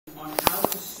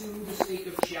sue the state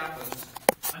of Chiapas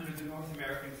under the North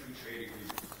American Free Trade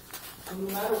Agreement. So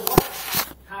no matter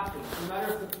what happens, no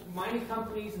matter if the mining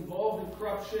companies involved in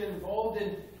corruption, involved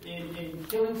in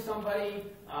killing somebody,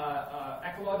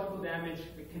 ecological damage,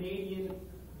 the Canadian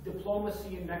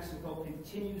diplomacy in Mexico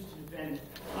continues to defend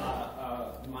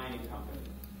the mining company.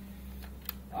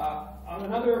 On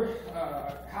another,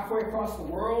 halfway across the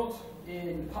world,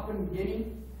 in Papua New Guinea,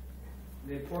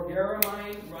 the Porgera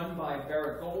mine, run by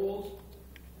Barrick Gold,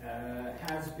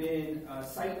 has been a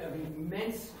site of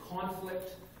immense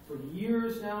conflict for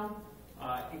years now.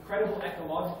 Incredible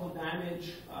ecological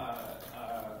damage.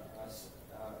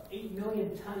 8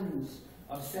 million tons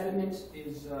of sediment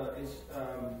is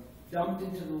dumped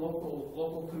into the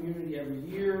local community every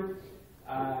year.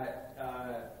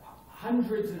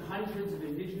 Hundreds and hundreds of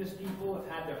indigenous people have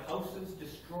had their houses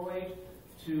destroyed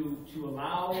to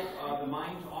allow the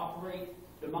mine to operate.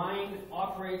 The mine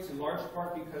operates in large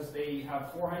part because they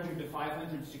have 400 to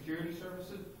 500 security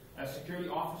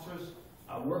officers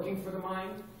working for the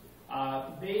mine.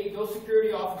 Those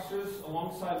security officers,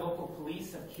 alongside local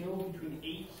police, have killed between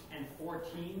 8 and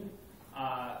 14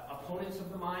 opponents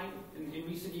of the mine in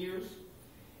recent years.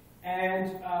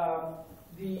 And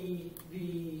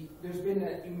there's been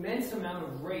an immense amount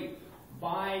of rape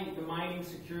by the mining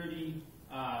security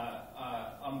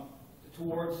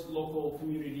towards local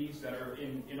communities that are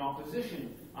in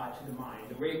opposition to the mine.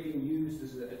 The rape being used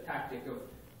as a tactic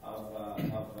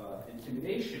of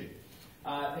intimidation.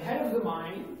 The head of the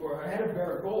mine, or head of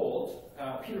Barrick Gold,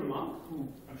 Peter Monk,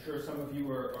 who I'm sure some of you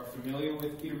are familiar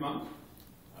with Peter Monk.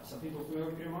 Some people familiar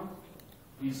with Peter Monk?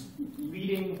 He's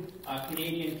leading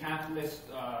Canadian capitalist,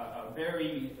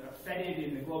 very feted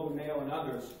in the Globe and Mail and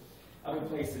other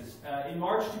places. In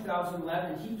March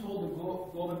 2011, he told the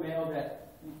Globe and Mail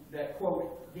that,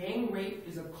 quote, gang rape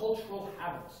is a cultural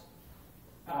habit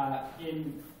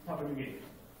in Papua New Guinea.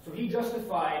 So he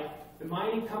justified the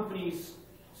mining company's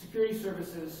security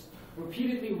services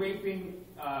repeatedly raping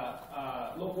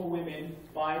local women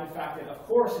by the fact that, of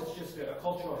course, it's just a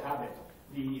cultural habit.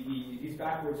 These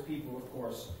backwards people, of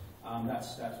course,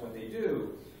 that's what they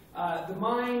do. The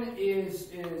mine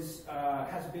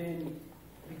has been,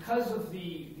 because of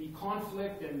the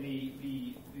conflict and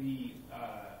the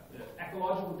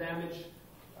ecological damage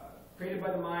created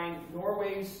by the mine,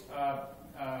 Norway's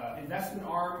investment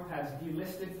arm has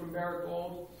delisted from Barrick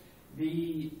Gold.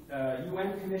 The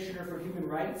UN Commissioner for Human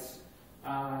Rights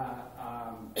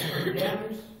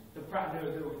condemned the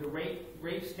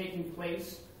rapes taking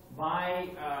place by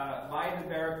the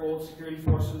Barrick Gold security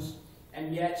forces,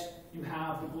 and yet you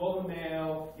have the Globe and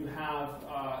Mail, you have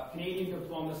Canadian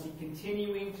diplomacy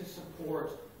continuing to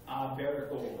support Barrick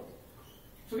Gold.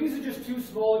 So these are just two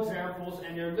small examples,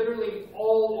 and they're literally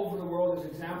all over the world. There's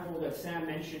an example that Sam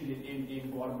mentioned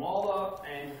in Guatemala,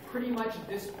 and pretty much at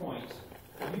this point,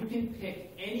 you can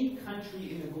pick any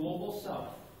country in the global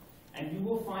south, and you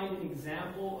will find an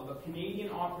example of a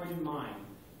Canadian operating mine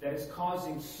that is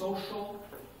causing social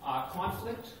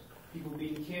conflict, people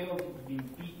being killed, people being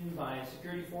beaten by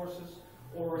security forces,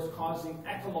 or is causing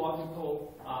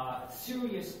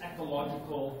serious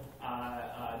ecological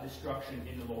destruction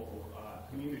in the local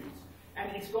communities.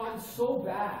 And it's gotten so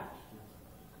bad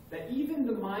that even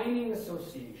the Mining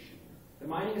Association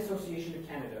of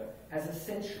Canada, has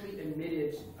essentially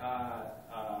admitted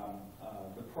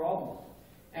the problem.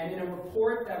 And in a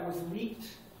report that was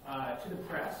leaked to the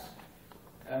press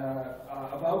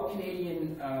about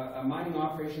Canadian mining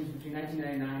operations between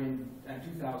 1999 and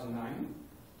 2009,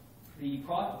 the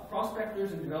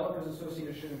Prospectors and Developers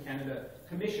Association of Canada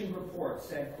commissioned report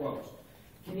said, quote,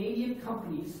 Canadian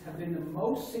companies have been the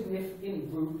most significant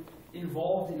group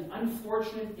involved in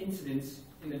unfortunate incidents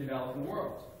in the developing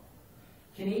world.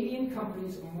 Canadian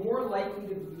companies are more likely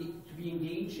to be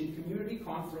engaged in community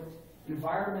conflict,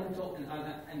 environmental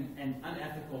and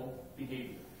unethical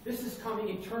behavior. This is coming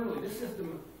internally. This is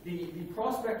the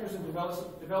Prospectors and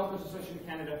Developers Association of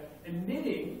Canada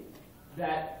admitting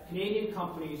that Canadian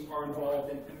companies are involved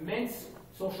in immense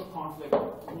social conflict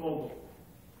globally.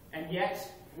 And yet,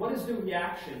 what is the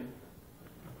reaction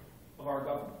of our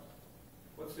government?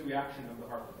 What's the reaction of the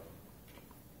Harper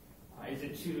government? Is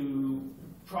it to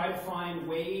try to find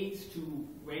ways to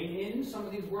rein in some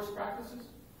of these worst practices?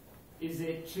 Is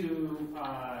it to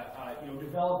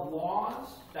develop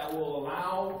laws that will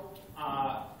allow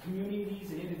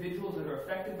communities and individuals that are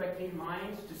affected by Canadian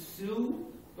mines to sue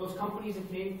those companies in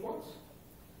Canadian courts?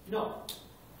 No.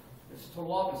 It's the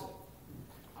total opposite.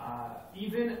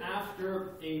 Even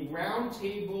after a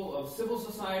roundtable of civil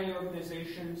society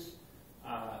organizations,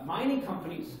 mining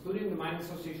companies, including the Mining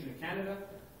Association of Canada,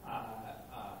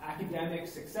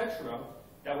 academics, etc.,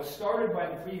 that was started by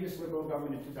the previous Liberal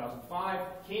government in 2005,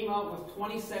 came out with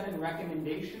 27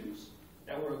 recommendations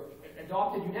that were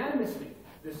adopted unanimously,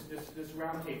 this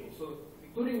roundtable. So,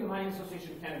 including the Mining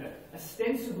Association of Canada,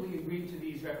 ostensibly agreed to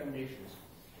these recommendations.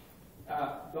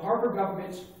 The Harper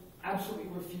government absolutely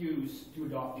refused to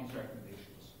adopt these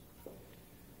recommendations,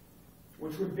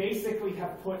 which would basically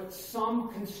have put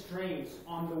some constraints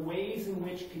on the ways in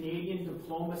which Canadian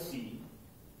diplomacy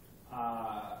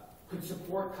could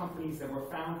support companies that were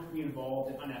found to be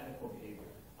involved in unethical behavior.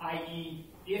 I.e.,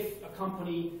 if a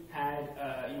company had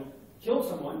killed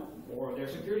someone, or their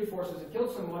security forces had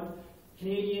killed someone,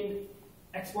 Canadian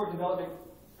Export Development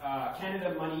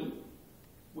Canada money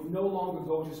would no longer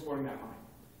go to supporting that mine.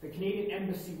 The Canadian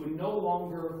Embassy would no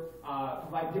longer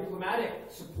provide diplomatic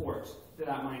support to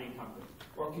that mining company,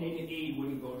 or Canadian aid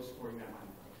wouldn't go to supporting that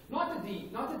mining company.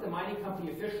 Not that the mining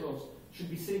company officials should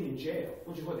be sitting in jail,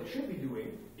 which is what they should be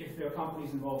doing if their company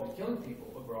is involved in killing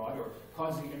people abroad or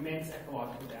causing immense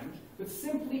ecological damage, but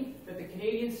simply that the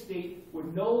Canadian state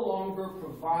would no longer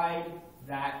provide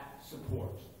that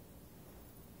support.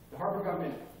 The Harper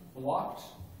government blocked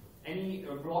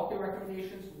the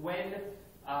recommendations when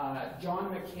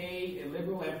John McKay, a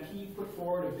Liberal MP, put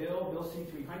forward a bill, Bill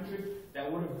C-300,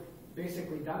 that would have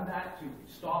basically done that to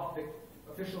stop the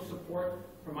official support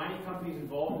for mining companies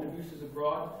involved in abuses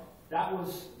abroad. That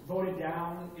was voted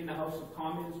down in the House of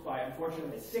Commons by,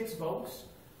 unfortunately, 6 votes,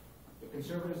 the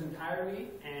Conservatives entirely,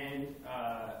 and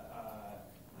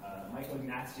Michael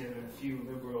Ignatieff and a few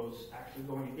Liberals actually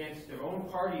going against their own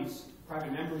party's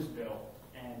private members' bill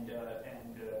and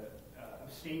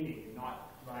abstaining and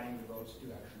not providing the votes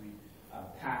to actually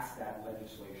pass that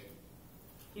legislation.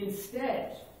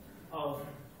 Instead of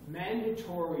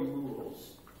mandatory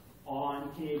rules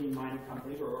on Canadian mining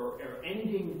companies or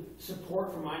ending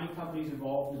support for mining companies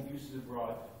involved in abuses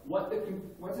abroad, what the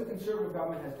Conservative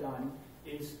government has done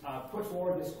is put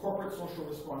forward this corporate social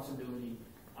responsibility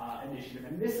initiative.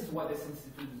 And this is what this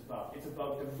institute is about. It's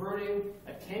about diverting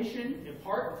attention, in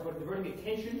part, it's about diverting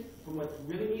attention from what's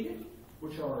really needed,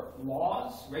 which are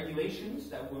laws, regulations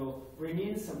that will bring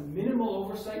in some minimal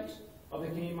oversight of the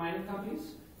Canadian mining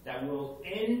companies, that will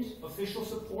end official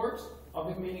support of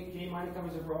the Canadian mining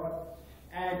companies abroad,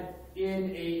 and in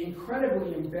an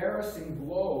incredibly embarrassing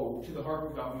blow to the Harper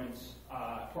government's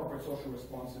corporate social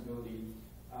responsibility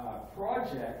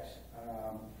project,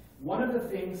 one of the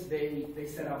things they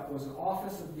set up was an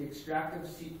Office of the Extractive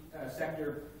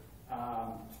Sector,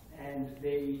 and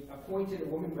they appointed a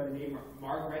woman by the name of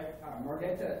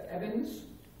Margareta Evans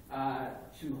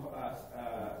to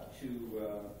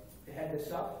head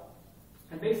this up.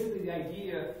 And basically the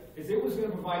idea is it was going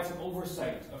to provide some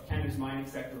oversight of Canada's mining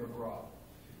sector abroad.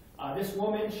 This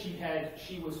woman,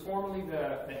 she was formerly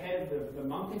the head of the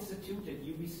Monk Institute at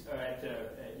UBC,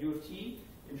 at U of T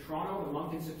in Toronto. The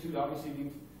Monk Institute obviously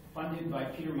being funded by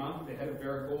Peter Monk, the head of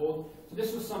Barrick Gold. So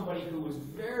this was somebody who was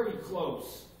very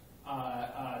close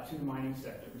to the mining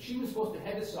sector. But she was supposed to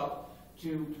head this up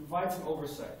to provide some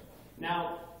oversight.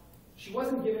 Now, she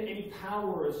wasn't given any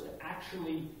powers to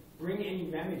actually bring any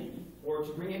remedy or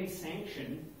to bring any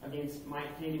sanction against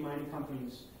Canadian mining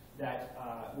companies that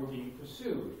were being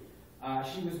pursued.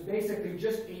 She was basically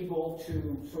just able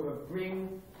to sort of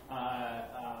bring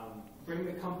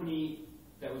the company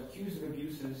that was accused of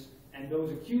abuses and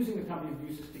those accusing the company of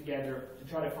abuses together to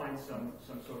try to find some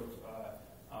sort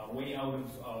of way out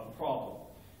of the problem.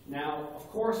 Now, of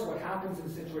course, what happens in a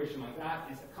situation like that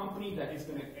is a company that is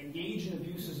going to engage in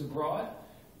abuses abroad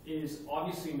is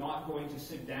obviously not going to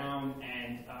sit down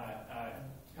and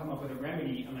come up with a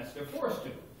remedy unless they're forced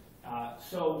to.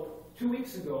 So 2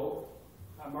 weeks ago,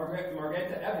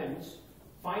 Margareta Evans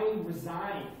finally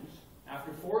resigned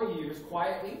after 4 years,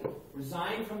 quietly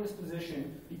resigned from this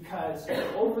position because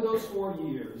over those 4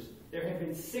 years, there had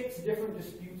been 6 different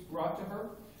disputes brought to her.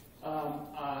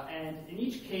 And in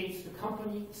each case, the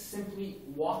company simply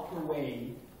walked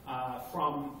away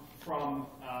from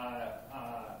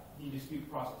the dispute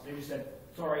process. They just said,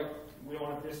 sorry, we don't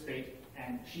want to participate,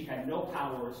 and she had no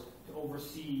powers to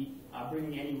oversee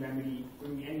bringing any remedy,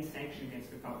 bringing any sanction against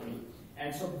the company.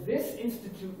 And so this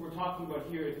institute we're talking about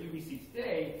here at UBC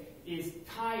today is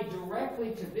tied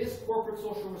directly to this corporate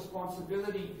social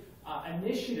responsibility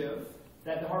initiative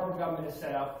that the Harper government has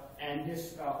set up, and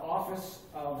this Office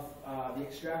of the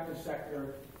Extractive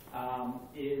Sector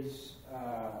is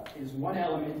one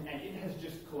element, and it has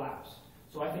just collapsed.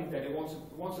 So I think that it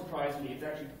won't surprise me. It's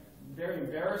actually very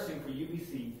embarrassing for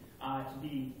UBC to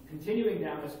be continuing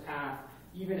down this path,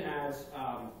 even as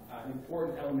an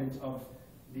important element of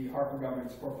the Harper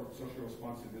government's corporate social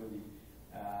responsibility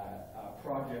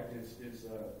project is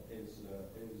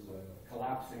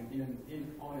collapsing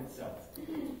on itself.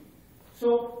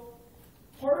 So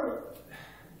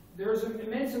there's an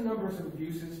immense numbers of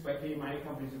abuses by Canadian mining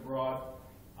companies abroad,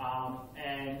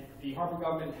 and the Harper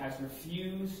government has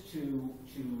refused to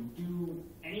do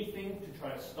anything to try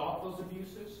to stop those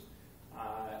abuses.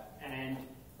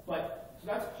 So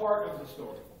that's part of the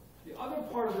story. The other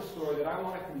part of the story that I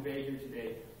want to convey here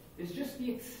today is just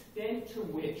the extent to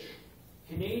which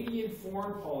Canadian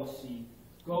foreign policy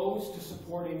goes to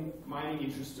supporting mining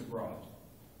interests abroad.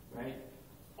 Right?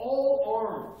 All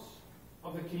arms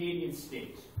of the Canadian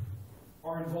state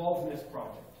are involved in this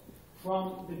project.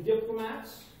 From the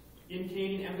diplomats in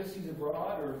Canadian embassies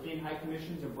abroad or Canadian high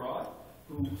commissions abroad,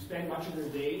 who spend much of their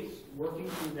days working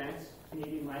to advance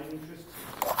Canadian mining interests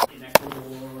in Ecuador,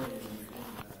 in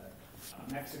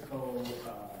Mexico,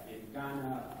 in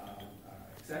Ghana,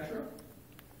 etc.,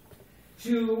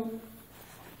 to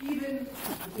even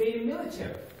the Canadian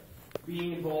military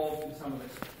being involved in some of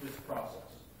this process.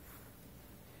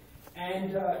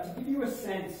 And to give you a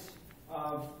sense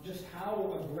of just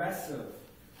how aggressive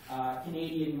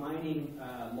Canadian mining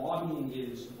lobbying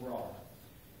is abroad,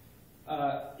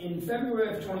 in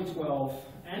February of 2012,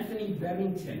 Anthony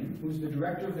Bennington, who's the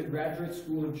director of the Graduate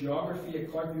School of Geography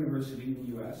at Clark University in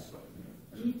the U.S.,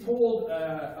 he told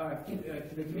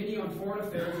the Committee on Foreign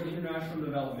Affairs and International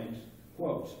Development,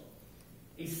 quote,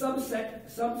 a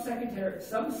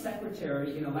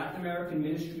subsecretary in a Latin American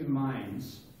Ministry of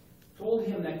Mines told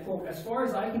him that, quote, as far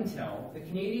as I can tell, the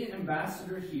Canadian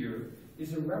ambassador here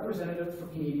is a representative for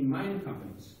Canadian mining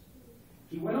companies.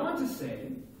 He went on to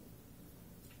say,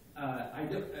 I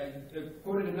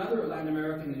quoted another Latin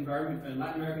American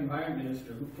environment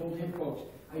minister who told him,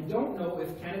 quote, I don't know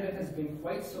if Canada has been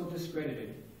quite so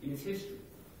discredited in its history.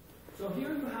 So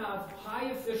here you have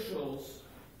high officials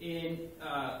in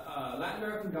Latin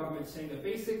American governments saying that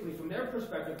basically, from their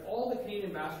perspective, all the Canadian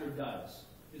ambassador does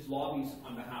is lobbies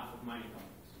on behalf of mining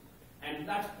companies. And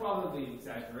that's probably an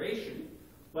exaggeration,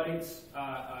 but it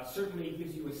certainly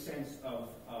gives you a sense of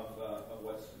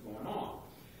what's going on.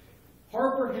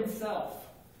 Harper himself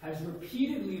has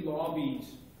repeatedly lobbied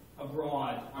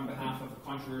abroad on behalf of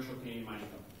controversial Canadian mining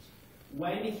companies.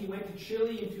 When he went to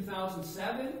Chile in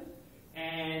 2007,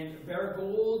 and Barrick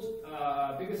Gold,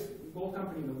 biggest gold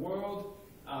company in the world,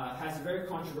 has a very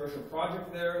controversial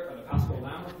project there, the Pasco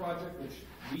Lama project, which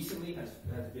recently has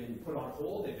been put on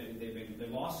hold. They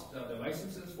lost their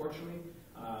licenses, fortunately.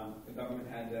 The government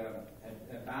had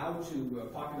bowed to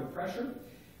popular pressure.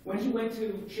 When he went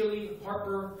to Chile,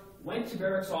 Harper went to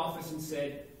Barrick's office and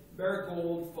said, Barrick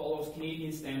Gold follows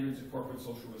Canadian standards of corporate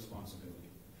social responsibility.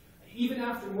 Even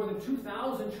after more than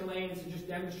 2,000 Chileans had just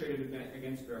demonstrated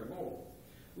against Barrick Gold.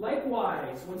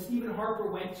 Likewise, when Stephen Harper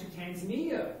went to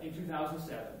Tanzania in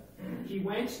 2007, he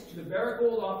went to the Barrick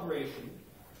Gold operation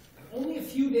only a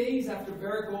few days after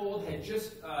Barrick Gold had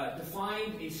just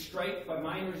defined a strike by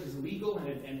miners as illegal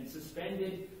and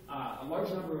suspended a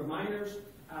large number of miners.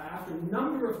 After a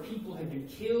number of people had been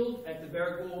killed at the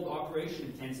Barrick Gold operation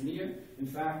in Tanzania. In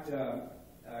fact,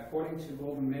 according to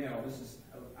Globe and Mail, this is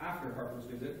after Harper's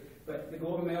visit, but the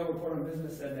Globe and Mail report on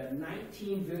business said that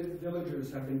 19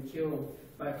 villagers have been killed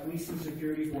by police and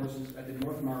security forces at the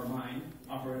North Mara mine,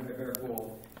 operated by Barrick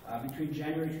Gold, between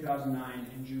January 2009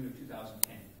 and June of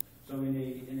 2010. So in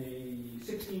a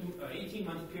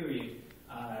 18-month period,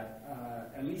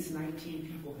 at least 19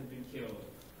 people had been killed,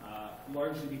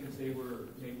 largely because they were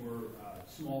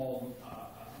small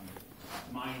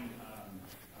mine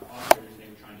operators. They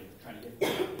were trying to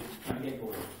get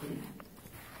gold.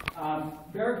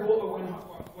 Barrick Gold,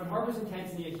 when Harper's in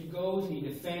Tanzania, he goes and he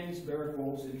defends Barrick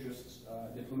Gold's interests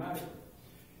diplomatically.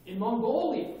 In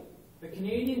Mongolia, the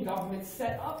Canadian government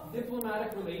set up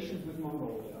diplomatic relations with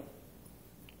Mongolia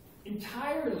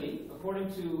entirely, according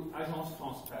to Agence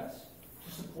France Presse,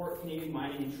 to support Canadian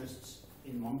mining interests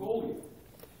in Mongolia.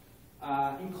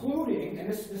 Including, and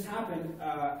this happened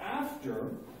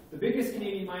after the biggest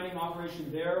Canadian mining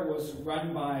operation there was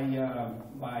run by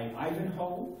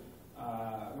Ivanhoe,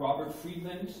 Robert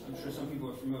Friedland. I'm sure some people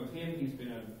are familiar with him. He's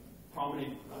been a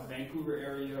prominent Vancouver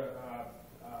area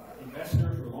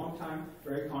investor for a long time,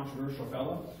 very controversial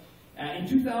fellow. In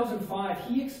 2005,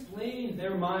 he explained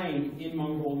their mine in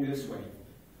Mongolia this way.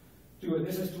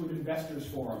 This is to an investors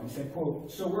forum. He said,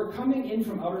 quote, so we're coming in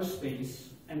from outer space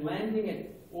and landing at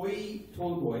Oy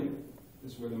Tolgoi,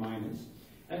 this is where the mine is.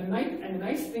 And the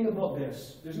nice thing about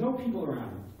this, there's no people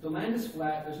around. The land is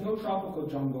flat, there's no tropical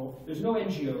jungle, there's no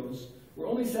NGOs. We're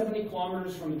only 70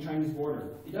 kilometers from the Chinese border.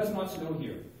 It does not snow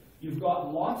here. You've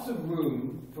got lots of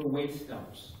room for waste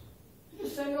dumps.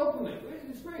 just saying openly,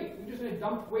 it's great. We're just going to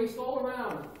dump waste all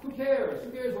around. Who cares?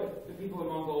 Who cares what the people of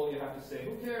Mongolia have to say?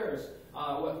 Who cares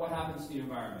what happens to the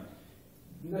environment?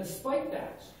 And despite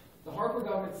that, the Harper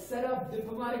government set up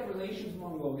diplomatic relations with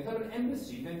Mongolia. They got an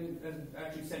embassy, and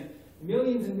actually sent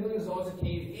millions and millions of dollars of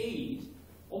Canadian aid,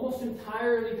 almost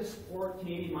entirely to support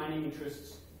Canadian mining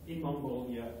interests in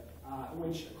Mongolia,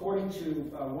 which, according to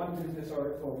one business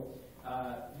article,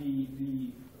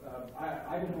 the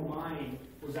Ivanhoe mine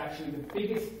was actually the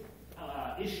biggest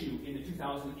issue in the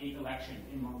 2008 election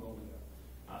in Mongolia.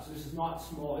 So this is not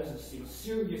small. This is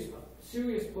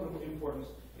serious political importance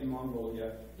in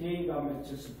Mongolia. Canadian government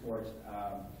to support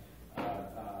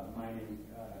mining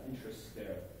interests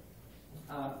there.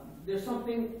 There's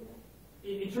something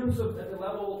in terms of at the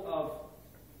level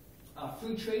of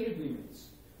free trade agreements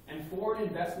and foreign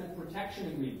investment protection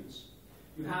agreements.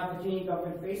 You have the Canadian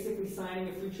government basically signing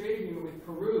a free trade agreement with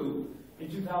Peru in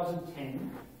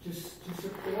 2010 to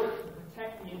support and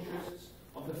protect the interests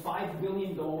of the $5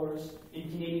 billion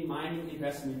in Canadian mining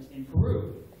investment in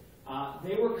Peru.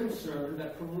 They were concerned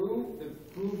that Peru, the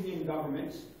Peruvian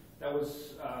government, that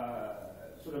was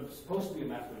sort of supposed to be a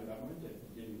left-wing government,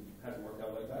 it hasn't worked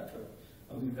out like that, but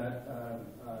I'll leave that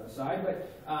aside,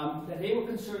 but that they were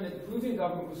concerned that the Peruvian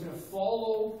government was going to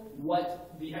follow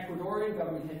what the Ecuadorian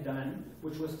government had done,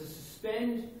 which was to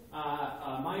suspend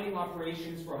mining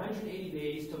operations for 180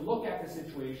 days to look at the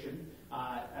situation,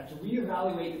 to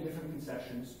reevaluate the different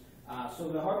concessions. So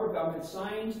the Harper government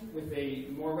signed, with a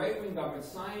more right-wing government,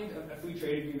 signed a free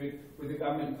trade agreement with the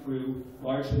government in Peru,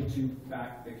 largely to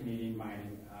back the Canadian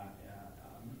mining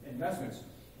investments.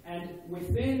 And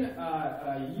within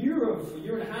a year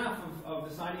and a half of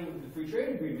the signing of the free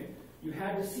trade agreement, you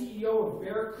had the CEO of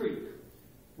Bear Creek,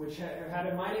 which had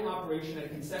a mining operation at a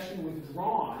concession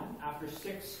withdrawn after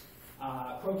 6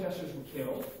 protesters were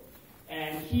killed.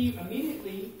 And he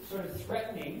immediately started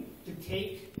threatening to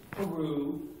take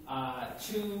Peru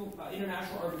to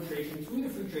international arbitration through the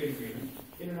free trade agreement.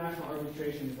 International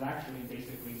arbitration is actually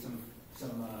basically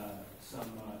some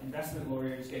investment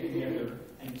lawyers get together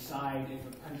and decide if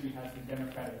a country has the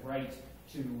democratic right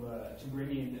to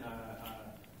bring in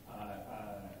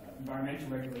environmental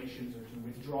regulations or to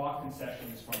withdraw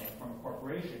concessions from a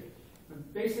corporation.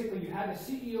 But basically, you had a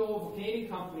CEO of a Canadian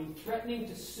company threatening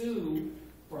to sue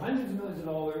for hundreds of millions of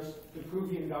dollars the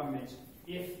Peruvian government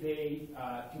if they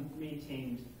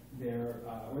maintained their,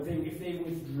 if they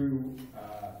withdrew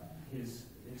his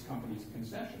company's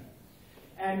concession.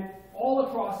 And all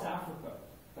across Africa,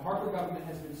 the Harper government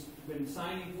has been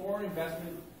signing foreign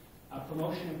investment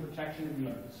promotion and protection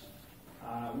agreements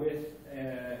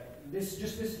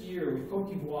just this year with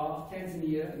Cote d'Ivoire,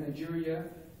 Tanzania, Nigeria,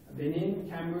 Benin,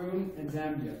 Cameroon, and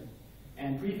Zambia.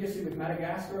 And previously with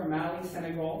Madagascar, Mali,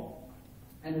 Senegal,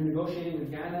 and they're negotiating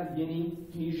with Ghana, Guinea,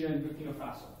 Tunisia, and Burkina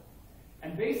Faso.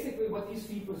 And basically what these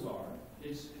FIPAs are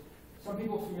is, some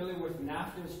people familiar with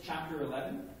NAFTA's Chapter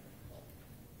 11?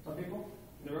 Some people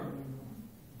in the room?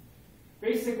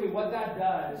 Basically what that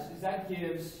does is that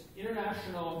gives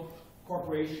international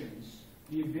corporations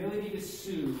the ability to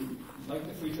sue, like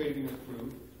the free trade agreement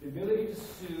approved, the ability to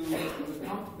sue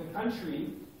the country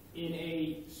in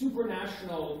a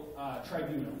supranational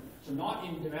tribunal, so not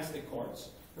in domestic courts,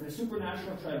 but a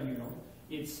supranational tribunal.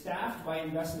 It's staffed by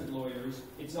investment lawyers.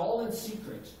 It's all in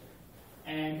secret.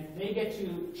 And they get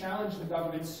to challenge the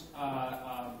government's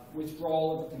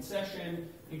withdrawal of the concession,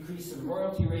 increase of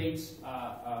royalty rates,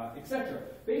 etc.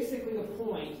 Basically, the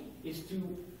point is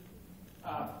to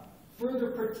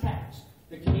further protect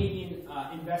the Canadian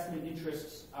investment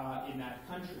interests in that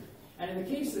country. And in the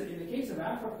case of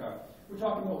Africa, we're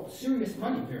talking about serious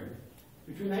money here.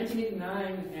 Between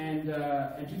 1989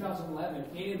 and 2011,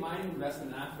 Canadian mining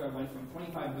investment in Africa went from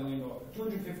 $25 billion,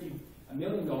 $250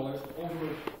 million over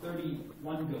 $31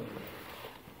 billion.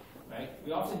 Right?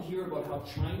 We often hear about how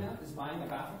China is buying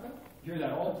up Africa. You hear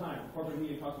that all the time. Corporate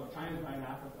media talks about China buying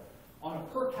Africa. On a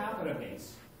per capita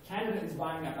base, Canada is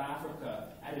buying up Africa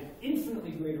at an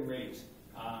infinitely greater rate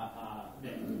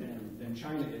than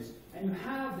China is. And you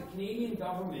have the Canadian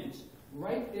government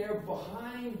right there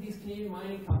behind these Canadian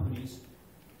mining companies,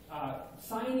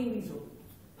 signing these,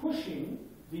 pushing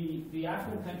the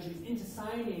African countries into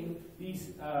signing these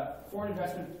foreign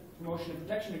investment promotion and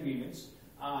protection agreements,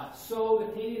 so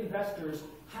that Canadian investors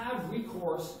have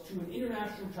recourse to an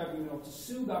international tribunal to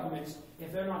sue governments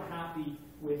if they're not happy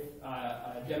with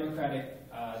democratic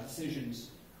decisions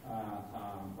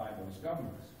by those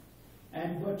governments.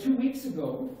 And but 2 weeks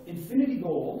ago, Infinity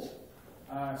Gold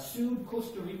sued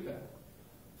Costa Rica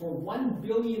for $1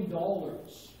 billion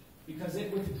because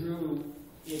it withdrew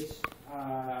its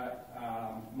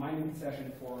mining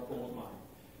concession for a gold mine.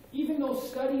 even though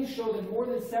studies show that more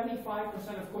than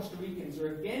 75% of Costa Ricans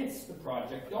are against the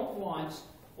project, don't want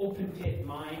open pit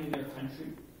mine in their country,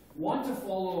 want to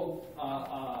follow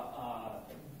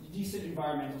decent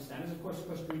environmental standards. Of course,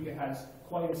 Costa Rica has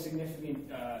quite a significant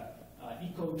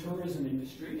ecotourism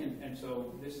industry, and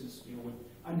so this is, would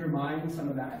undermine some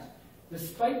of that.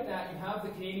 Despite that, you have the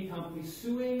Canadian company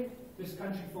suing this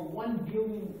country for $1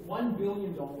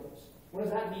 billion. What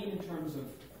does that mean in terms of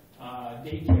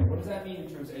daycare? What does that mean in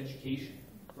terms of education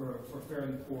for a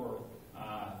fairly poor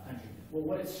country? Well,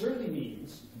 what it certainly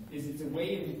means is it's a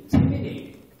way of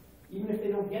intimidating, even if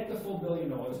they don't get the full $1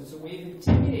 billion, it's a way of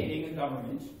intimidating a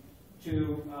government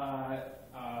to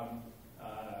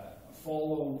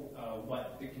follow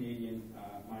what the Canadian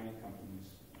mining companies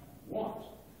want.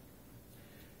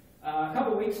 A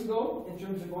couple of weeks ago, in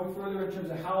terms of going further, in terms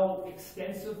of how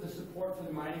extensive the support for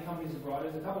the mining companies abroad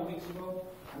is, a couple of weeks ago,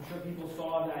 I'm sure people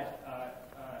saw that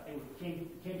it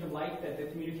came to light that the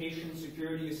Communications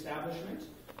Security Establishment,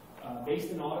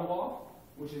 based in Ottawa,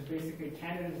 which is basically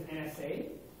Canada's NSA,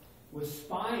 was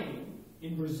spying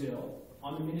in Brazil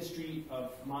on the Ministry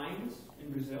of Mines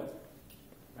in Brazil.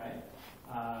 Right?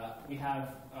 We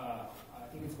have, I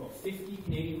think it's about 50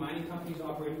 Canadian mining companies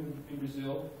operating in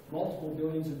Brazil, multiple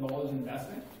billions of dollars in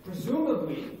investment.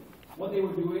 Presumably, what they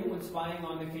were doing when spying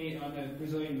on the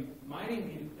Brazilian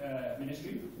mining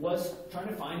ministry was trying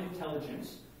to find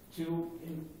intelligence to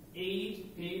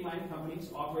aid Canadian mining companies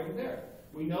operating there.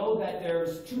 We know that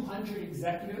there's 200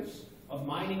 executives of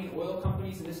mining and oil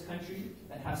companies in this country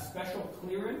that have special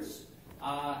clearance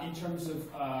in terms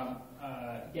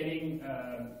of getting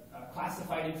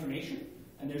classified information.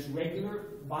 And there's regular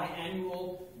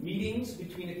biannual meetings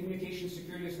between the Communications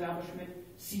Security Establishment,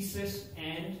 CSIS,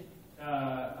 and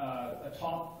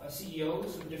top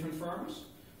CEOs of different firms.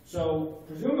 So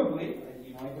presumably,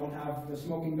 I don't have the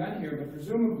smoking gun here, but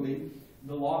presumably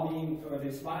the lobbying or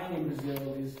the spying in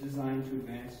Brazil is designed to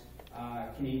advance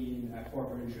Canadian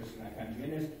corporate interests in that country.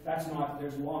 And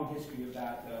there's a long history of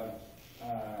that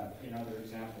in other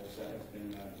examples that have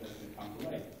been come to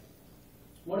light.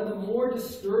 One of the more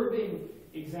disturbing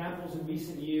examples in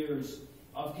recent years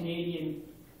of Canadian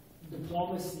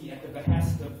diplomacy at the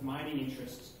behest of mining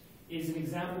interests is an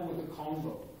example with the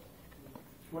Congo,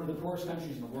 one of the poorest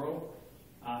countries in the world.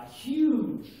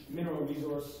 Huge mineral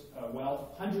resource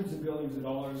wealth, hundreds of billions of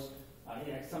dollars.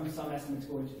 Some estimates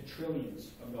go into the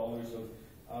trillions of dollars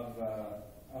of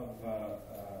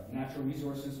natural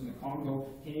resources in the Congo.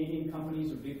 Canadian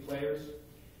companies are big players.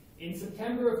 In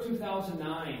September of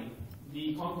 2009,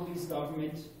 the Congolese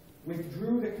government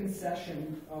withdrew the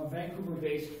concession of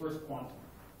Vancouver-based First Quantum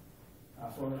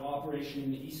for an operation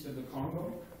in the east of the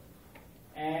Congo.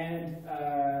 And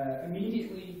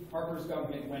immediately, Harper's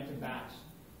government went to bat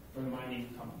for the mining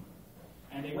company.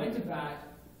 And they went to bat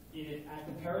at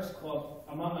the Paris Club,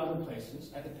 among other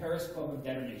places, at the Paris Club of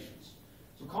Debtor Nations.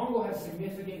 So Congo has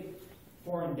significant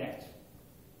foreign debt.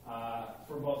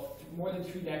 For about more than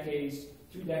 3 decades,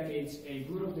 a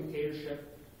brutal dictatorship.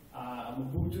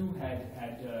 Mobutu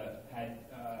had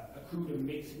accrued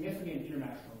a significant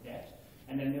international debt.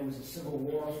 And then there was a civil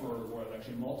war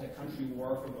actually a multi-country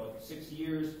war for about 6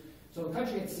 years. So the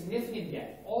country had significant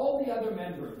debt. All the other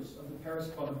members of the Paris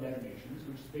Club of Debtor Nations,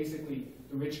 which is basically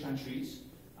the rich countries,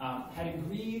 had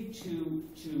agreed to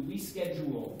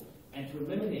reschedule and to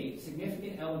eliminate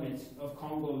significant elements of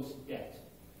Congo's debt.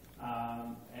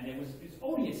 And it's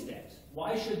odious debt.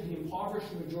 Why should the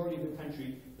impoverished majority of the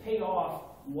country pay off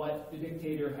what the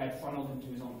dictator had funneled into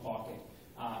his own pocket?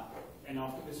 And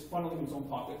after this funneling in his own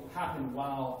pocket happened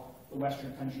while the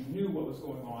Western countries knew what was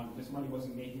going on, this money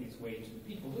wasn't making its way to the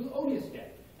people. So it was odious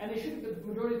debt. And the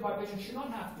majority of the population should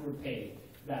not have to repay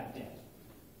that debt.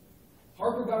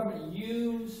 Harper government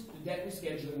used the debt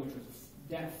rescheduling, which was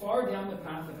far down the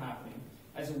path of happening,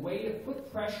 as a way to put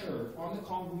pressure on the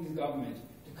Congolese government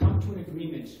to come to an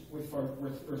agreement with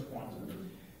First Quantum.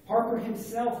 Harper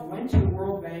himself went to the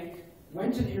World Bank,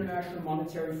 went to the International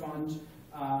Monetary Fund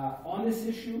on this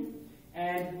issue,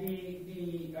 and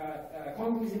the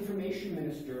Congolese information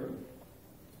minister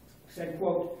said,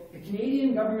 quote, "The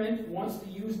Canadian government wants to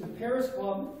use the Paris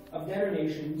Club of Debtor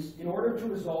Nations in order to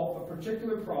resolve a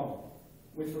particular problem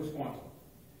with First Quantum.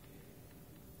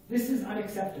 This is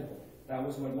unacceptable." That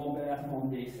was what Lambert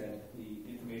Mende said, the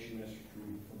information minister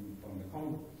from the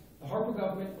Congo. The Harper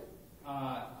government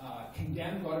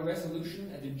got a resolution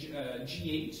at the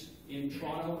G8 in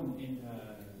Toronto in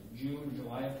June or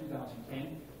July of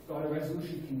 2010, got a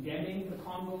resolution condemning the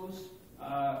Congo's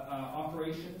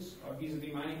operations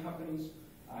vis-a-vis mining companies,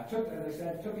 took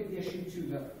the issue to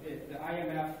the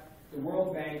IMF, the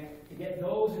World Bank, to get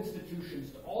those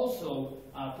institutions to also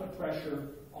put pressure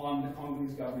on the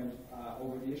Congolese government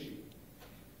over the issue.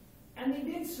 And they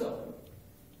did so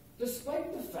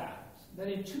despite the fact that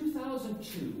in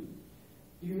 2002,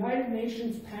 the United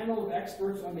Nations panel of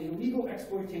experts on the illegal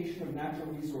exploitation of natural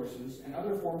resources and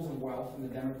other forms of wealth in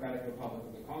the Democratic Republic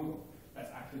of the Congo.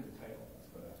 That's actually the title.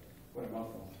 That's what a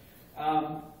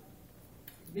mouthful.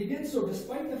 They did so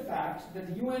despite the fact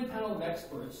that the UN panel of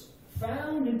experts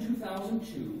found in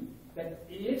 2002 that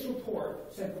in its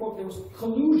report said, quote, there was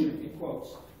collusion, in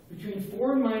quotes, between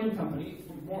foreign mining companies,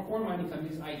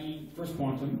 i.e. First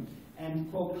Quantum,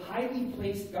 and, quote, highly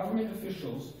placed government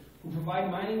officials who provide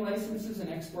mining licenses and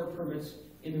export permits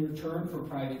in return for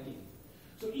private gain.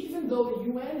 So even though the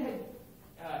UN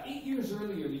had, 8 years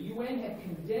earlier, the UN had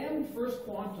condemned First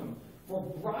Quantum for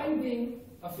bribing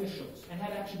officials and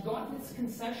had actually gotten its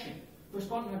concession, First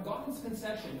Quantum had gotten its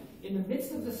concession in the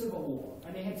midst of the Civil War,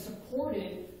 and they had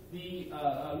supported the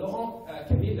Laurent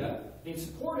Kabila, they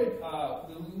supported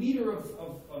the leader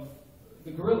of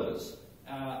the guerrillas,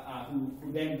 who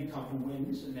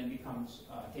wins and then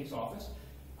takes office,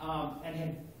 and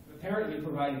had apparently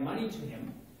provided money to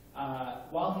him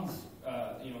while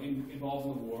he's involved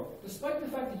in the war. Despite the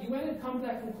fact that the UN had come to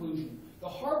that conclusion, the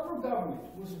Harper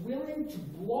government was willing to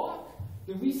block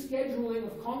the rescheduling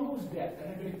of Congo's debt that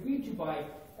had been agreed to by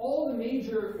all the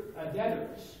major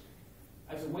debtors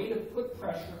as a way to put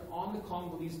pressure on the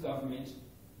Congolese government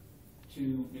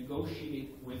to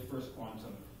negotiate with First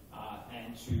Quantum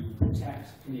and to protect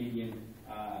Canadian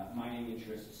mining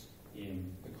interests in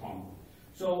the Congo.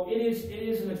 So it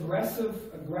is an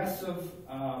aggressive,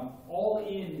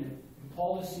 all-in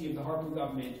policy of the Harper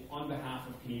government on behalf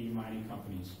of Canadian mining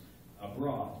companies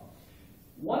abroad.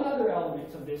 One other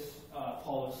element of this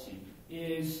policy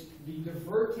is the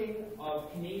diverting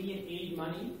of Canadian aid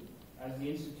money, as the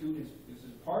Institute is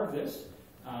part of this,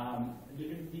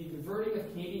 the diverting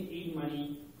of Canadian aid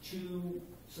money to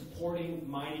supporting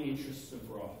mining interests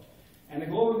abroad. And the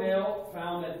Globe and Mail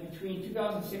found that between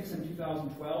 2006 and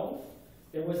 2012,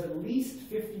 there was at least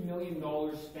 $50 million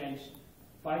spent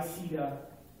by CIDA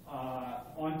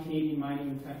on Canadian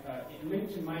mining,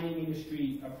 linked to mining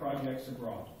industry projects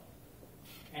abroad.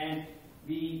 And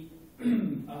the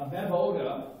Bev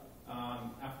Oda,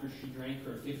 after she drank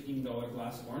her $15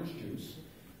 glass of orange juice,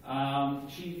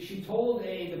 she told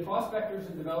the Prospectors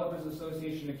and Developers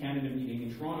Association of Canada meeting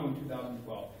in Toronto in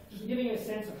 2012, just giving a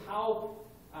sense of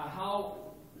how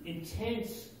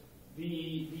intense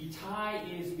the tie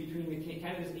is between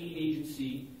Canada's aid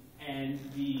agency and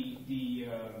the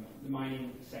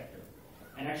mining sector.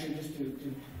 And actually, just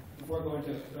before going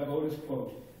to Bev Oda's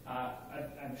quote,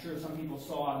 I'm sure some people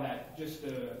saw that just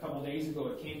a couple days ago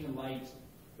it came to light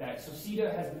that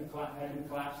CIDA has been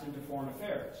collapsed into foreign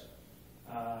affairs.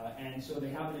 And so they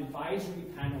have an advisory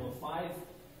panel of 5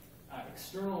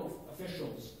 external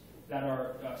officials that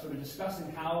are sort of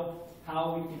discussing how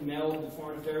we can meld the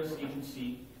Foreign Affairs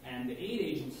Agency and the aid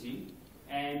agency.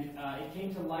 And it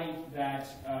came to light that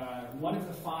one of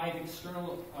the 5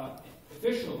 external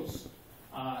officials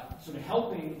sort of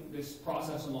helping this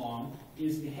process along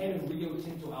is the head of Rio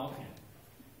Tinto Alcan.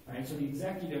 Right? So the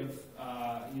executive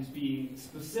is being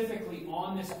specifically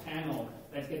on this panel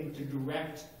that's getting to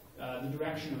direct the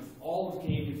direction of all of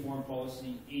Canadian foreign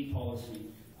policy, aid policy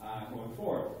going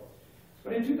forward.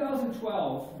 But in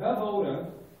 2012, Bev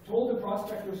Oda told the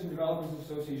Prospectors and Developers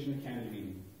Association of Canada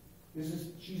meeting,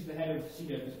 she's the head of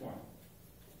CIDA at this point.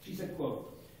 She said,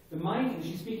 quote,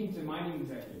 she's speaking to mining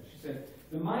executives, she said,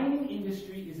 the mining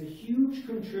industry is a huge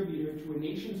contributor to a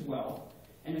nation's wealth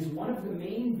and is one of the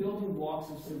main building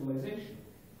blocks of civilization.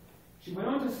 She went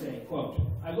on to say, quote,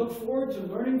 I look forward to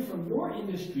learning from your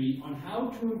industry on how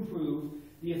to improve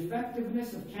the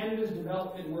effectiveness of Canada's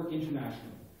development work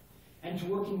internationally, and to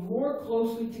working more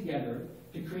closely together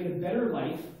to create a better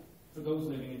life for those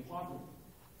living in poverty.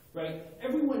 Right?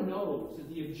 Everyone knows that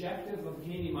the objective of a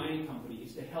Canadian mining company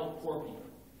is to help poor people.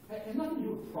 It has nothing to do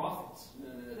with profits.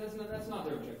 That's not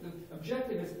their objective. The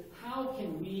objective is how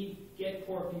can we get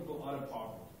poor people out of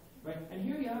poverty. Right? And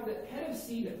here you have the head of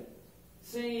CIDA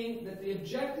saying that the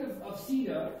objective of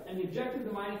CIDA and the objective of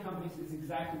the mining companies is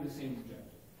exactly the same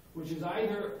objective, which is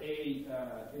either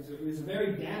is a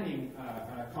very damning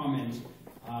comment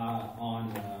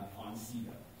on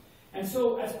CIDA. And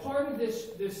so, as part of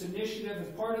this initiative, as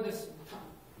part of this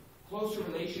closer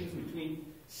relations between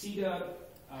CIDA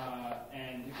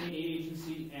and the Canadian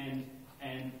agency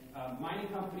and mining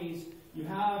companies, you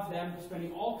have them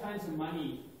spending all kinds of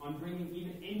money on bringing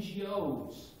even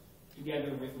NGOs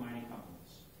together with mining companies.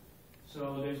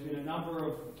 So there's been a number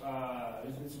of,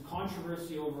 there's been some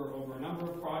controversy over a number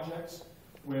of projects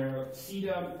where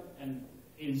CIDA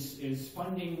is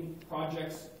funding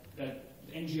projects that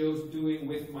NGOs doing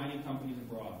with mining companies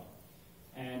abroad.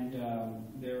 And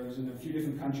there was in a few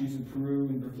different countries, in Peru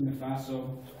and Burkina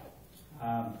Faso.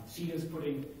 CIDA is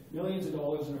putting millions of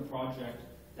dollars in a project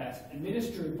that's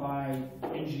administered by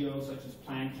NGOs such as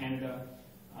Plan Canada,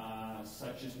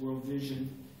 such as World Vision.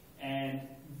 And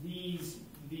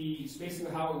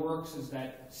basically how it works is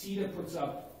that CIDA puts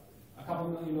up a couple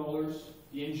 $1 million,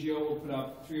 the NGO will put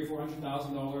up $300,000 or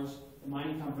 $400,000, the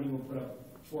mining company will put up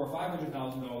 $400,000 or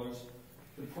 $500,000.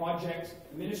 The project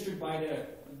administered by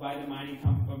the mining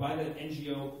company, by the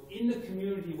NGO in the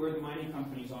community where the mining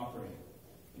companies operate.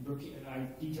 I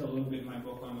detail a little bit in my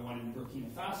book on the one in Burkina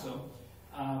Faso.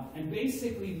 And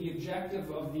basically the objective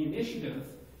of the initiative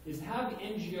is to have the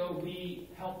NGO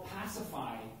help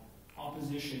pacify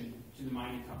opposition to the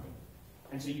mining company.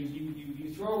 And so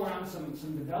you throw around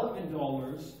some development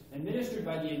dollars administered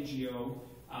by the NGO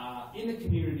in the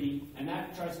community, and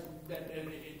that tries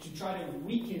to try to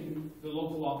weaken the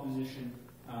local opposition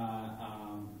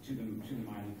to the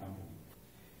mining company.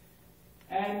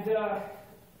 And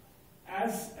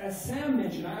as Sam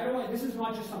mentioned, this is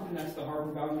not just something that's the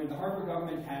Harper government. The Harper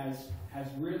government has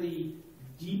really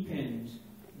deepened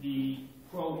the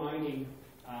pro-mining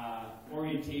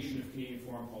orientation of Canadian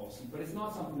foreign policy, but it's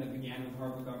not something that began with the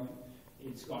Harper government.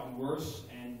 It's gotten worse,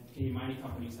 and Canadian mining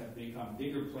companies have become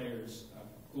bigger players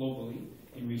globally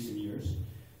in recent years.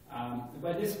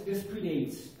 But this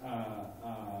predates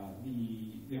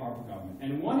the Harper government.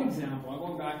 And one example, I'm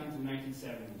going back into the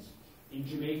 1970s, in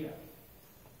Jamaica.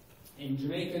 In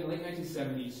Jamaica, in the late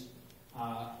 1970s,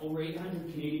 over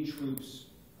 800 Canadian troops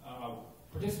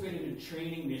participated in a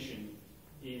training mission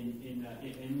in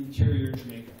interior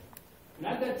Jamaica. And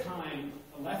at that time,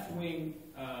 a left-wing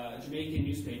Jamaican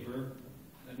newspaper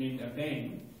named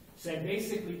Bang said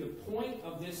basically the point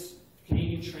of this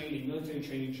Canadian training, military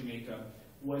training in Jamaica,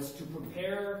 was to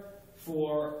prepare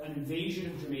for an invasion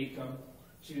of Jamaica,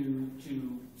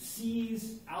 to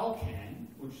seize Alcan,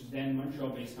 which is then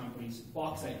Montreal-based company's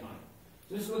bauxite mine.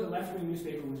 So this is what the left-wing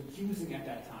newspaper was accusing at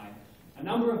that time. A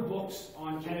number of books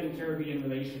on Canada-Caribbean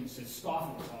relations said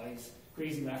scoff at all these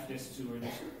crazy leftists who are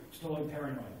just totally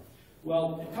paranoid.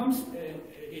 Well, it comes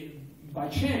by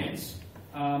chance,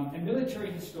 a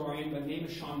military historian by the name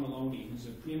of Sean Maloney, who's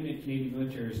a preeminent Canadian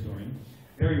military historian,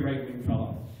 very right-wing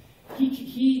fellow.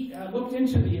 He looked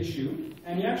into the issue,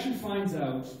 and he actually finds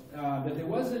out that there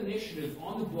was an initiative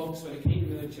on the books by the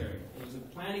Canadian military. It was a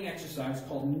planning exercise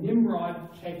called Nimrod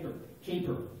Caper.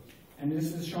 And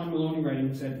this is Sean Maloney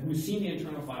writing, who's seen the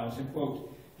internal files, said,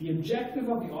 quote, "The objective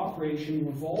of the operation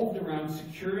revolved around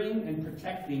securing and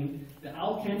protecting the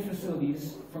Alcan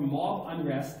facilities from mob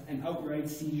unrest and outright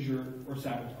seizure or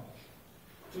sabotage."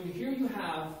 So here you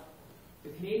have the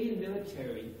Canadian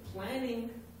military planning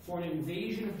for an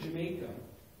invasion of Jamaica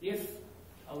if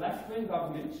a left-wing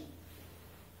government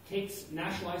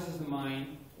nationalizes the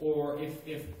mine, or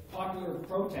if popular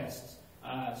protests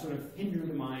sort of hinder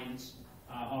the mine's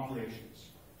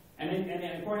operations. And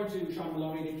according to Sean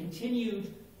Maloney, they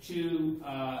continued to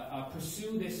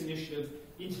pursue this initiative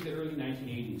into the early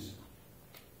 1980s.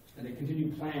 And they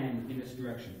continued planning in this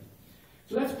direction.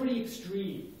 So that's pretty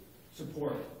extreme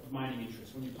support of mining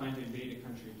interests when you plan to invade a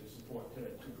country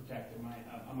to protect a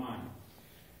mine.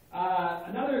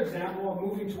 Another example,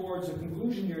 moving towards a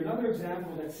conclusion here, another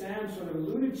example that Sam sort of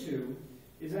alluded to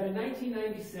is that in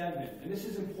 1997, and this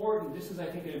is important, this is, I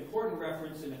think, an important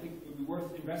reference, and I think it would be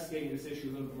worth investigating this issue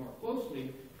a little bit more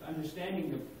closely,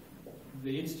 understanding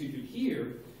the Institute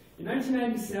here. In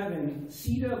 1997,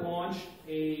 CIDA launched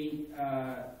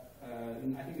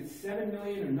I think it's $7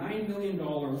 million or $9 million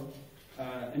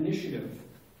initiative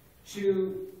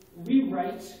to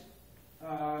rewrite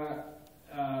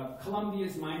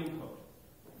Colombia's mining code.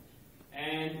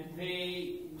 And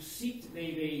they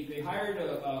hired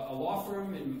a law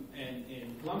firm in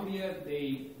Colombia.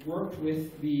 They worked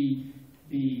with the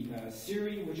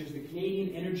CIRI, which is the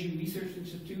Canadian Energy Research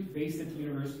Institute, based at the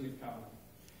University of Calgary.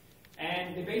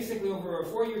 And they basically, over a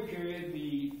 4-year period,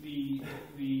 the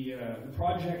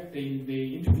project,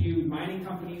 they interviewed mining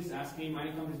companies, asking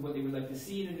mining companies what they would like to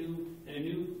see in a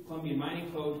new Colombian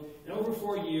mining code. And over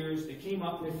 4 years, they came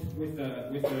up with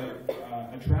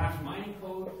a draft mining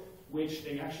code, which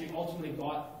they actually ultimately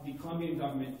got the Colombian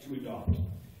government to adopt.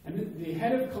 And the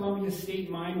head of Colombia's State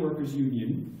Mine Workers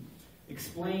Union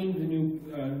explained the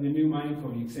new mining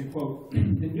code. He said, quote,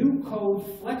 "The new code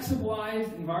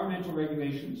flexibilized environmental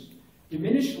regulations,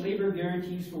 diminished labor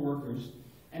guarantees for workers,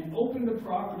 and opened the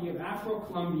property of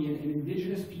Afro-Colombian and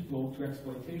indigenous people to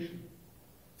exploitation.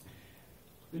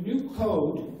 The new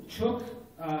code took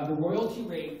the royalty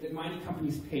rate that mining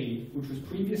companies paid, which was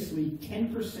previously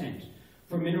 10%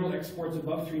 for mineral exports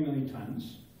above 3 million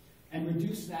tons, and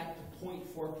reduce that to 0.4%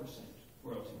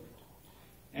 royalty rate,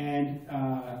 and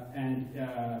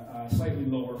slightly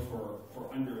lower for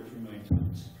under 3 million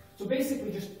tons. So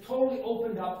basically just totally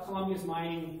opened up Colombia's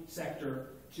mining sector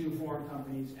to foreign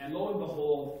companies, and lo and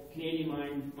behold,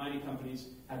 Canadian mining companies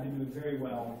have been doing very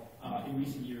well in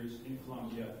recent years in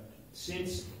Colombia,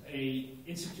 since an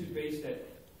institute based at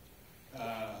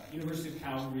University of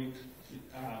Calgary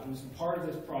was part of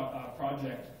this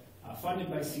project funded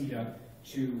by CIDA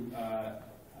to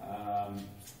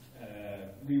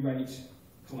rewrite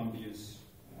Colombia's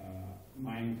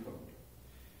mining code.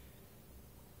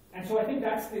 And so I think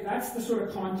that's the sort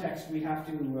of context we have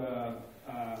to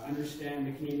understand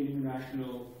the Canadian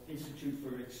International Institute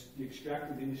for the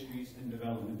Extractive Industries and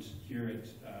Development here at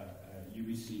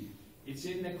UBC. It's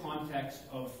in the context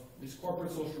of this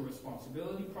corporate social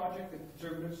responsibility project that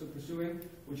conservatives are pursuing,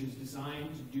 which is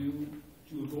designed to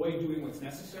avoid doing what's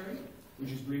necessary,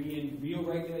 which is bringing in real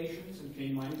regulations and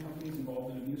Canadian mining companies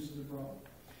involved in abuses abroad.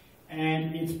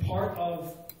 And it's part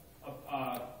of,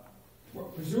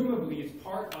 presumably, it's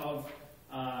part of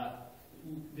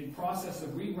the process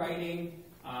of rewriting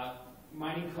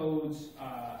mining codes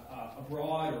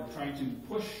abroad, or trying to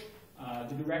push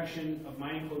the direction of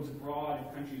mining codes abroad in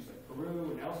countries like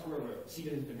Peru and elsewhere, where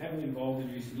CIDA has been heavily involved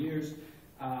in recent years,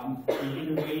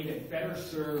 in a way that better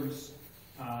serves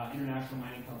international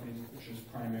mining companies, which is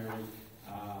primarily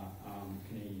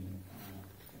Canadian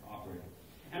operating.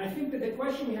 And I think that the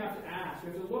question we have to ask,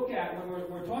 we have to look at when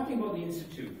we're talking about the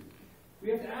Institute, we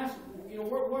have to ask,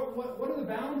 what are the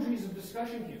boundaries of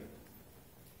discussion here?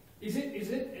 Is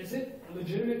it a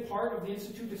legitimate part of the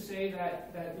Institute to say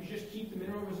that we just keep the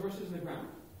mineral resources in the ground?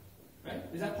 Right?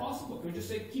 Is that possible? Can we just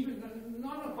say, keep it,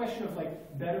 not a question of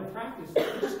like better practice,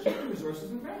 but just keep the resources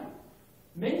in the ground?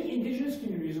 Many indigenous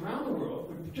communities around the world,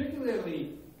 but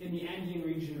particularly in the Andean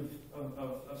region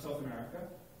of South America,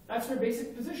 that's their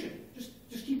basic position.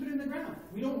 Just keep it in the ground.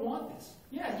 We don't want this.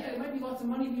 Yeah, it might be lots of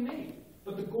money to be made,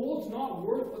 but the gold's not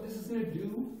worth what this is going to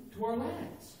do to our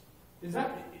lands. Is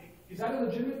that a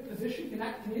legitimate position? Can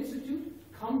the Institute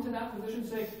come to that position and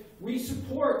say, we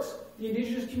support the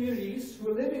indigenous communities who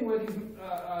are living where these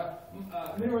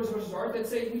mineral resources are, that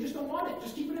say, we just don't want it,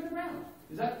 just keep it in the ground?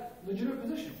 Is that a legitimate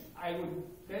position? I would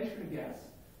venture to guess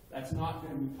that's not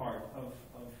going to be part of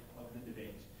the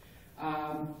debate.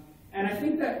 And I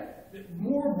think that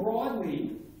more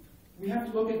broadly, we have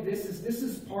to look at this as this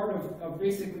is part of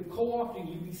basically co-opting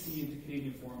UBC into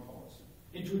Canadian foreign policy,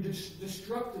 into a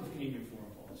destructive Canadian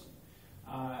foreign policy.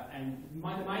 And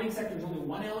the mining sector is only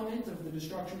one element of the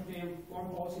destruction of Canadian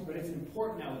foreign policy, but it's an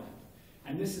important element.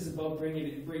 And this is about bringing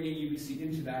UBC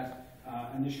into that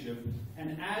initiative.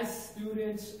 And as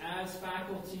students, as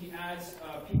faculty, as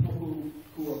people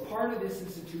who are part of this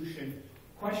institution,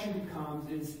 the question becomes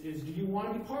is do you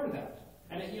want to be part of that?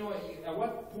 And at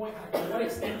what point, to what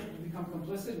extent you become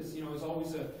complicit is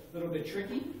always a little bit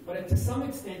tricky. But to some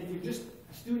extent, if you're just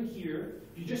a student here,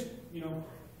 if you're just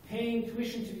paying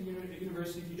tuition to the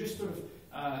university, if you just sort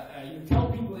of tell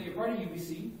people that you're part of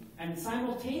UBC, and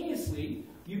simultaneously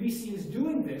UBC is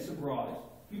doing this abroad,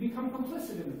 you become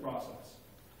complicit in the process.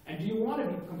 And do you want to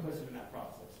be complicit in that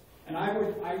process? And I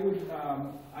would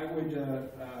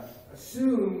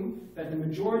assume that the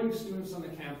majority of students on the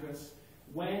campus,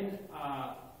 when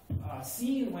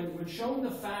shown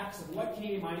the facts of what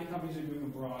Canadian mining companies are doing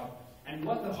abroad, and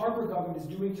what the Harper government is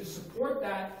doing to support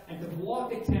that and to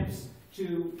block attempts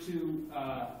to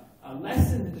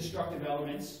lessen the destructive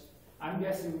elements, I'm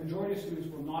guessing the majority of students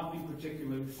will not be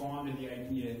particularly fond of the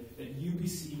idea that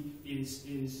UBC is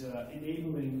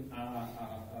enabling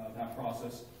that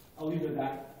process. I'll leave it at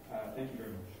that. Thank you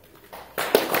very much.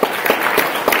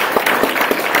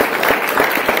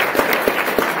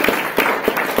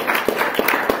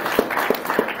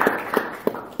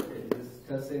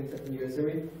 Testing. Can you guys hear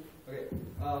me? Okay.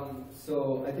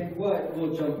 So I think what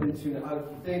we'll jump into now.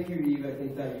 Thank you, Yves. I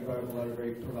think that you brought up a lot of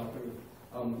very provocative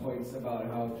points about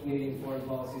how Canadian foreign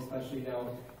policy, especially now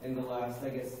in the last, I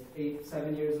guess,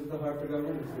 8-7 years of the Harper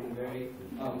government, has been very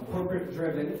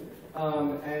corporate-driven,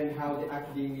 and how the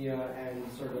academia and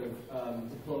sort of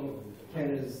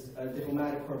Canada's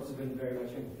diplomatic corps have been very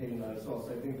much implicated in that as well.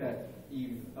 So I think that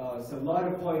Yves said a lot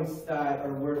of points that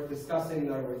are worth discussing,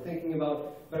 that are worth thinking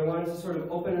about, but I wanted to sort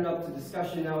of open it up to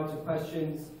discussion now, to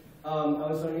questions. I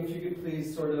was wondering if you could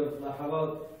please sort of, how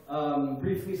about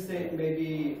briefly state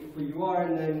maybe who you are,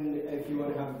 and then if you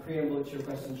want to have a preamble to your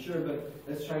question, sure, but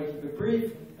let's try and keep it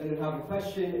brief, and then have a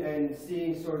question, and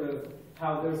seeing sort of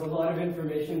how there's a lot of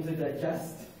information to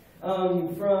digest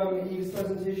from Yves'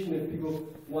 presentation. If people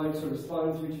want to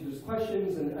respond to each of those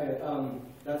questions, and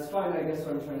that's fine. I guess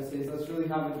what I'm trying to say is let's really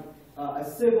have a a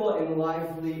civil and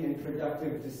lively and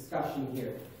productive discussion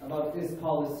here about this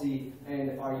policy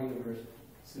and our university.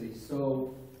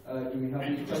 So, do we have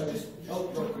any questions?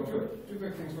 Two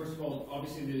quick things. First of all,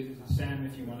 obviously, Sam,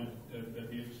 if you wanted to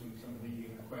be interested in some of the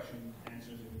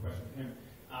answers to the question to him.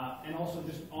 And also,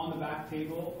 just on the back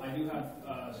table, I do have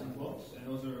some books, and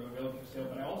those are available for sale.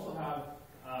 But I also have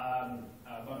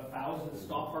about 1,000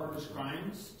 Stop Harper's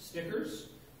Crimes stickers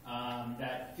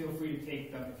that feel free to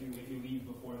take them if you leave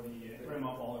before put them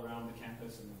up all around the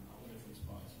campus and all the different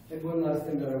spots. And one last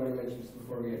thing that I want to mention just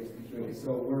before we get to the Q&A.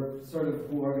 So we're sort of,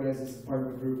 who organizes this as part of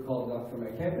a group called Not For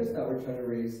My Campus that we're trying to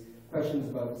raise questions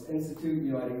about this institute.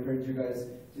 You know, I'd encourage you guys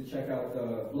to check out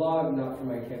the blog,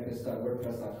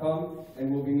 notformycampus.wordpress.com,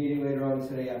 and we'll be meeting later on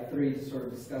today at 3 to sort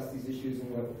of discuss these issues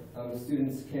and what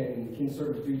students can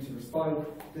sort of do to respond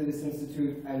to this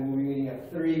institute. And we'll be meeting at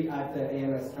 3 at the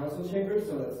AMS Council Chamber,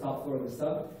 so that's top floor of the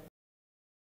sub.